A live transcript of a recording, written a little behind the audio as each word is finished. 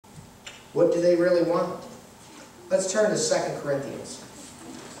What do they really want? Let's turn to 2 Corinthians.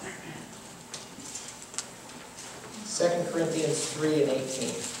 2 Corinthians 3 and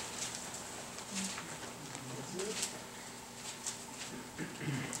 18.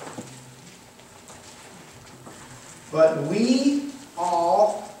 But we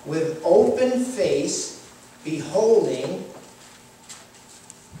all, with open face, beholding,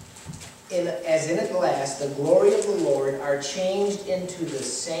 as in a glass, the glory of the Lord, are changed into the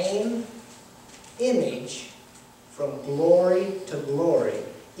same image from glory to glory,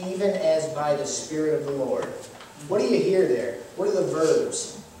 even as by the Spirit of the Lord. What do you hear there? What are the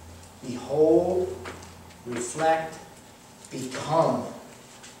verbs? Behold, reflect, become.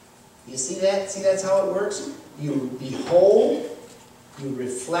 You see that? See that's how it works? You behold, you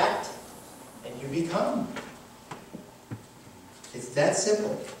reflect, and you become. It's that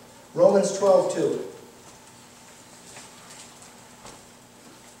simple. Romans 12:2.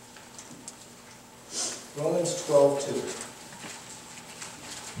 Romans 12:2.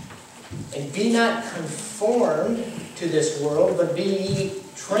 And be not conformed to this world, but be ye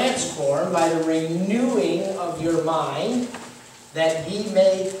transformed by the renewing of your mind, that ye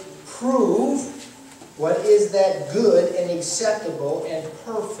may prove what is that good and acceptable and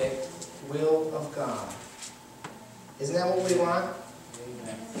perfect will of God. Isn't that what we want?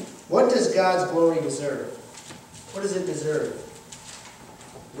 Amen. What does God's glory deserve? What does it deserve?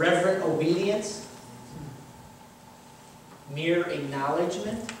 Reverent obedience? Mere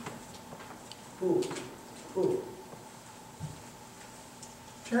acknowledgement? Who?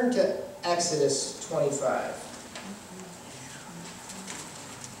 Turn to Exodus 25.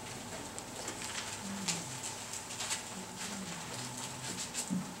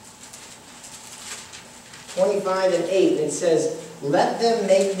 (25 and 8), it says, let them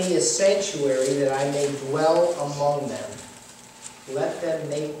make me a sanctuary that I may dwell among them. Let them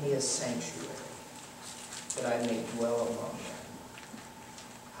make me a sanctuary that I may dwell among them.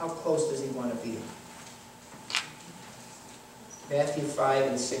 How close does he want to be? Matthew 5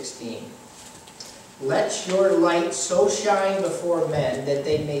 and 16. Let your light so shine before men that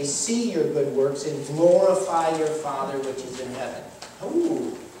they may see your good works and glorify your Father which is in heaven.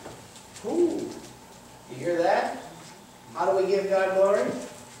 Ooh. Ooh. You hear that? How do we give God glory?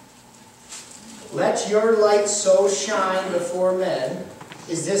 Let your light so shine before men.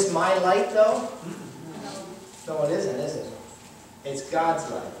 Is this my light, though? No, it isn't, is it? It's God's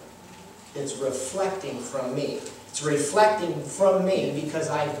light. It's reflecting from me. It's reflecting from me because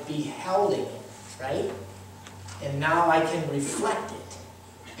I've beheld it, right? And now I can reflect it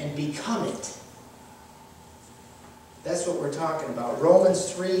and become it. That's what we're talking about.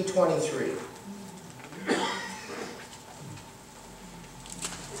 Romans 3:23.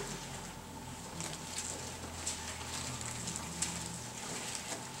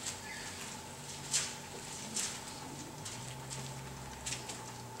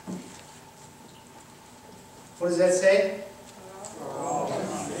 What does that say?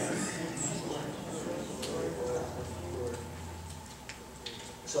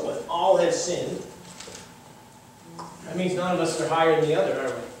 So if all have sinned, that means none of us are higher than the other,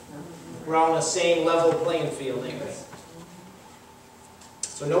 are we? We're all on the same level playing field, ain't we?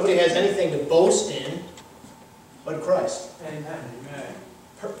 So nobody has anything to boast in but Christ. Amen.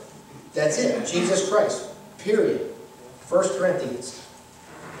 That's it. Jesus Christ. Period. 1 Corinthians.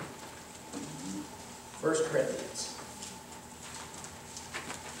 1 Corinthians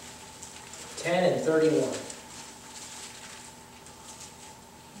 10 and 31.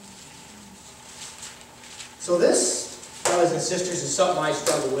 So this, brothers and sisters, is something I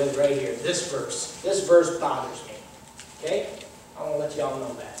struggle with right here. This verse. This verse bothers me. Okay? I want to let y'all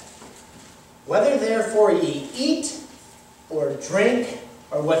know that. Whether therefore ye eat or drink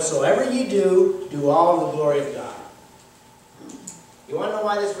or whatsoever ye do, do all in the glory of God. You want to know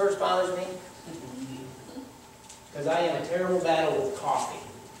why this verse bothers me? Because I have a terrible battle with coffee.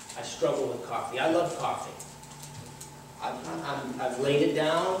 I struggle with coffee. I love coffee. I've laid it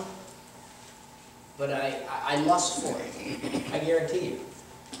down, but I lust for it. I guarantee you.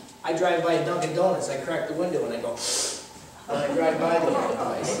 I drive by a Dunkin' Donuts, I crack the window and I go, when I drive by the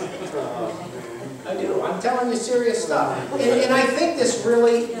place. I do. I'm telling you serious stuff. And I think this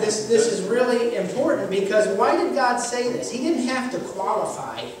is really important, because why did God say this? He didn't have to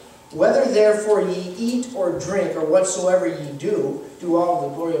qualify. Whether therefore ye eat or drink or whatsoever ye do, do all in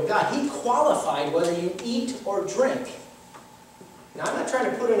the glory of God. He qualified whether you eat or drink. Now, I'm not trying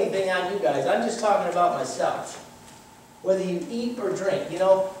to put anything on you guys. I'm just talking about myself. Whether you eat or drink. You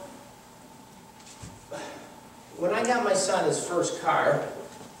know, when I got my son his first car,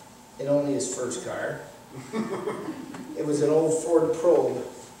 and only his first car, it was an old Ford Probe.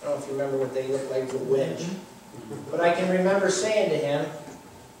 I don't know if you remember what they look like, the wedge. But I can remember saying to him,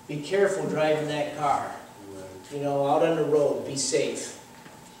 be careful driving that car. You know, out on the road, be safe.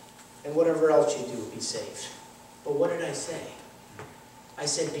 And whatever else you do, be safe. But what did I say? I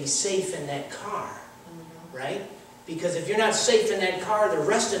said, be safe in that car, right? Because if you're not safe in that car, the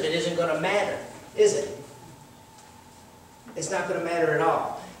rest of it isn't going to matter, is it? It's not going to matter at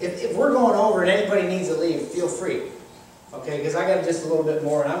all. If we're going over and anybody needs to leave, feel free. Okay, because I got just a little bit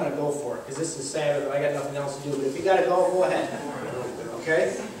more and I'm going to go for it. Because this is Sabbath and I got nothing else to do. But if you got to go ahead.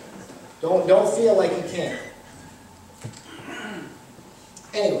 Okay? Don't feel like you can't.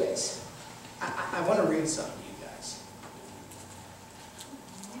 Anyways, I want to read something to you guys.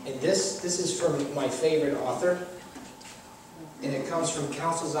 And this is from my favorite author. And it comes from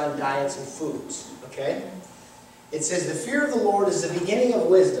Counsels on Diets and Foods. Okay? It says, the fear of the Lord is the beginning of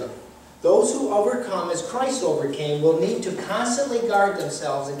wisdom. Those who overcome as Christ overcame will need to constantly guard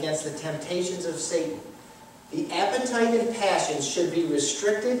themselves against the temptations of Satan. The appetite and passions should be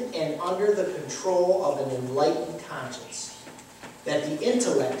restricted and under the control of an enlightened conscience, that the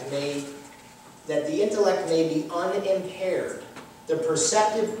intellect may be unimpaired, the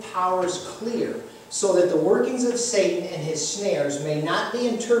perceptive powers clear, so that the workings of Satan and his snares may not be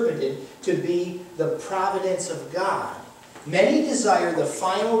interpreted to be the providence of God. Many desire the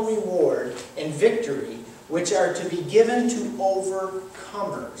final reward and victory which are to be given to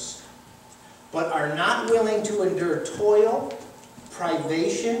overcomers, but are not willing to endure toil,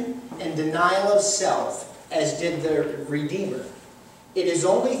 privation, and denial of self, as did the Redeemer. It is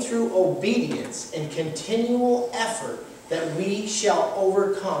only through obedience and continual effort that we shall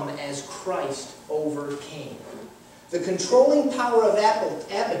overcome as Christ overcame. The controlling power of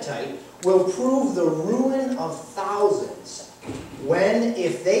appetite will prove the ruin of thousands, when,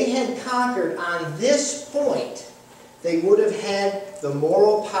 if they had conquered on this point, they would have had the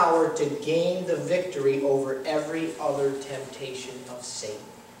moral power to gain the victory over every other temptation of Satan.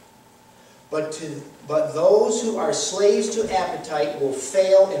 But those who are slaves to appetite will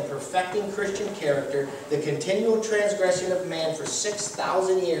fail in perfecting Christian character. The continual transgression of man for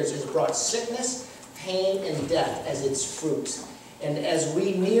 6,000 years has brought sickness, pain, and death as its fruits. And as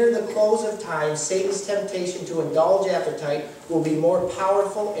we near the close of time, Satan's temptation to indulge appetite will be more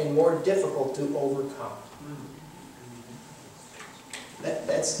powerful and more difficult to overcome.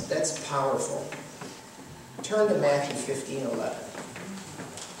 That's powerful. Turn to Matthew 15:11.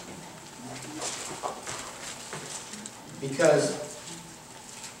 Because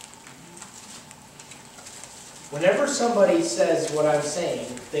whenever somebody says what I'm saying,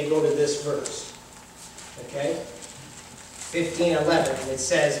 they go to this verse. Okay? 15:11. And it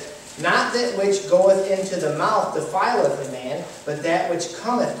says, not that which goeth into the mouth defileth a man, but that which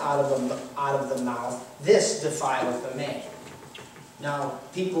cometh out of the mouth, this defileth a man. Now,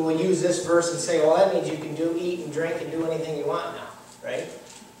 people will use this verse and say, well, that means you can eat and drink and do anything you want now, right?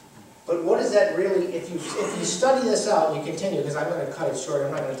 But what is that really, if you study this out and you continue, because I'm going to cut it short,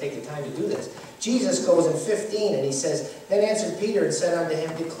 I'm not going to take the time to do this. Jesus goes in 15 and he says, then answered Peter and said unto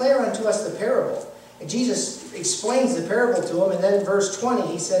him, declare unto us the parable. And Jesus explains the parable to him, and then in verse 20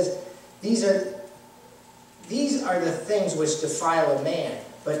 he says, these are the things which defile a man,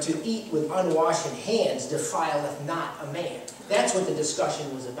 but to eat with unwashed hands defileth not a man. That's what the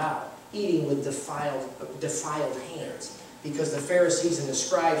discussion was about, eating with defiled hands. Because the Pharisees and the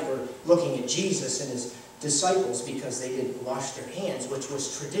scribes were looking at Jesus and his disciples because they didn't wash their hands, which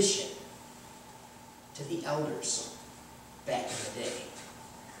was tradition to the elders back in the day.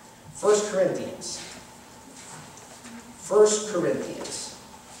 1 Corinthians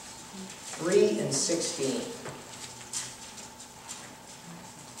 3:16.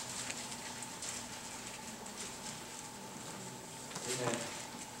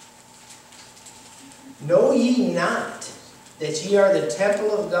 Know ye not that ye are the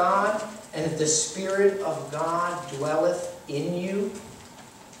temple of God, and that the Spirit of God dwelleth in you?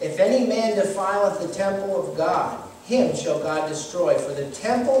 If any man defileth the temple of God, him shall God destroy. For the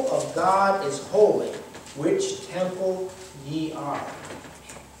temple of God is holy, which temple ye are.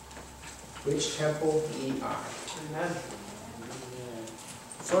 Which temple ye are. Amen.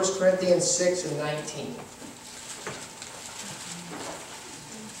 1 Corinthians 6:19.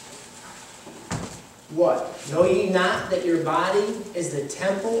 What? Know ye not that your body is the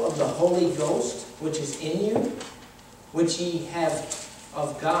temple of the Holy Ghost, which is in you, which ye have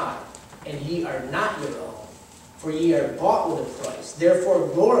of God, and ye are not your own? For ye are bought with a price. Therefore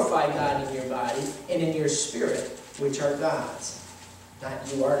glorify God in your body and in your spirit, which are God's. Not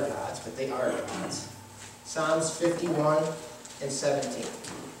you are God's, but they are God's. Psalms 51:17.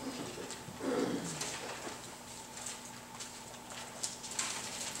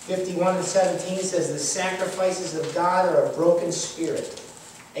 51:17 says, the sacrifices of God are a broken spirit,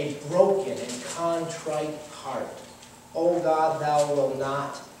 a broken and contrite heart. O God, thou wilt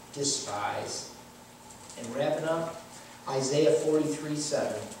not despise. And wrapping up, Isaiah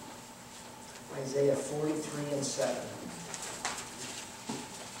 43:7. Isaiah 43:7.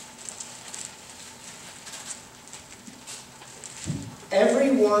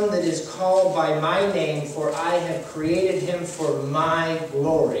 Everyone that is called by my name, for I have created him for my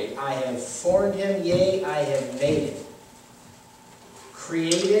glory. I have formed him, yea, I have made him.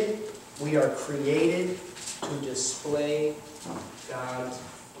 Created, we are created to display God's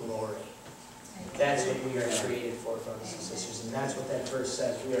glory. That's what we are created for, brothers and sisters. And that's what that verse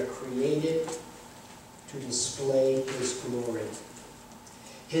says. We are created to display his glory.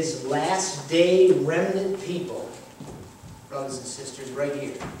 His last day remnant people, brothers and sisters, right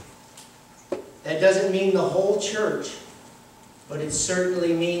here. That doesn't mean the whole church, but it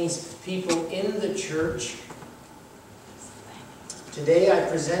certainly means people in the church. Today I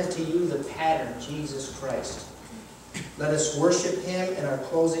present to you the pattern, Jesus Christ. Let us worship him in our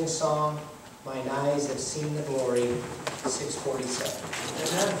closing song, Mine Eyes Have Seen the Glory, 647.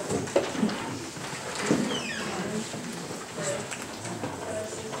 Amen.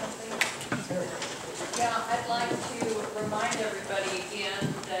 Yeah, I'd like to remind everybody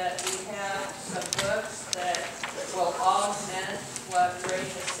again that we have some books that will augment what Ray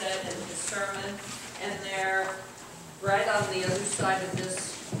has said in his sermon, and they're right on the other side of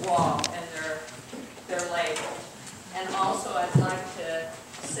this wall, and they're labeled. And also I'd like to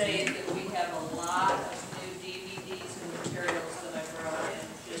say that we have a lot of new DVDs and materials that I brought in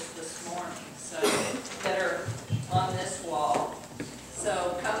just this morning, so that are on this wall.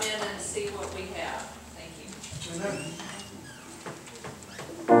 So come in and see what we have. Thank you. Amen.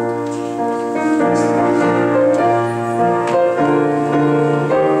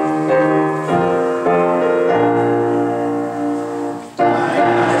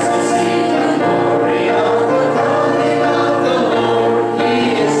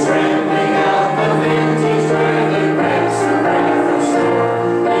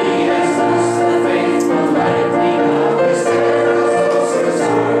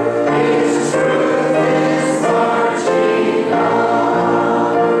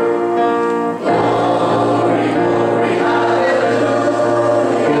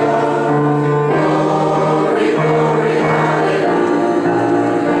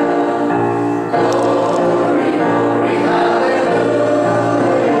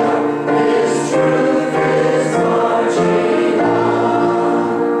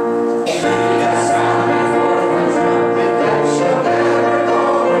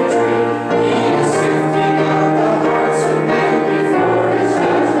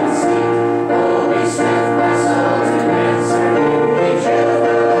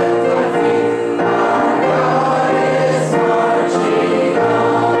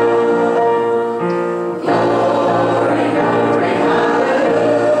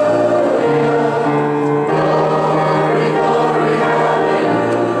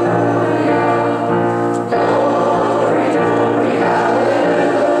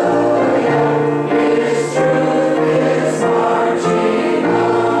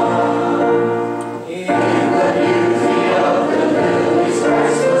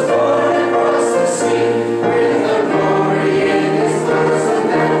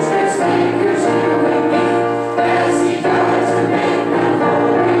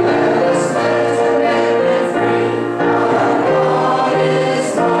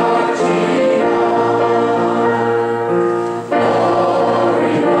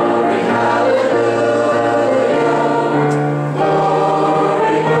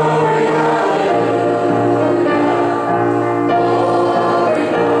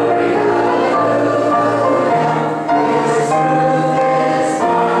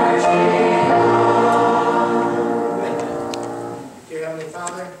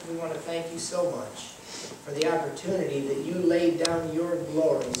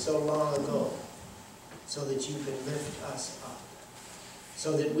 So that you could lift us up,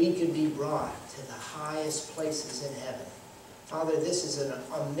 so that we could be brought to the highest places in heaven. Father, this is an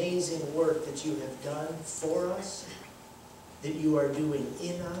amazing work that you have done for us, that you are doing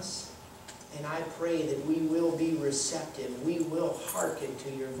in us, and I pray that we will be receptive, we will hearken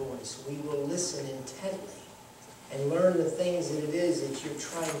to your voice, we will listen intently, and learn the things that it is that you're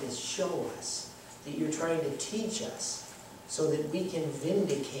trying to show us, that you're trying to teach us, so that we can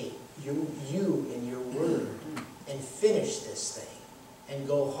vindicate you in your word and finish this thing and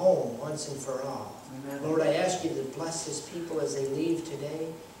go home once and for all. Amen. Lord, I ask you to bless this people as they leave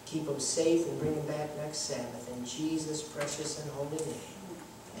today. Keep them safe and bring them back next Sabbath. In Jesus' precious and holy name.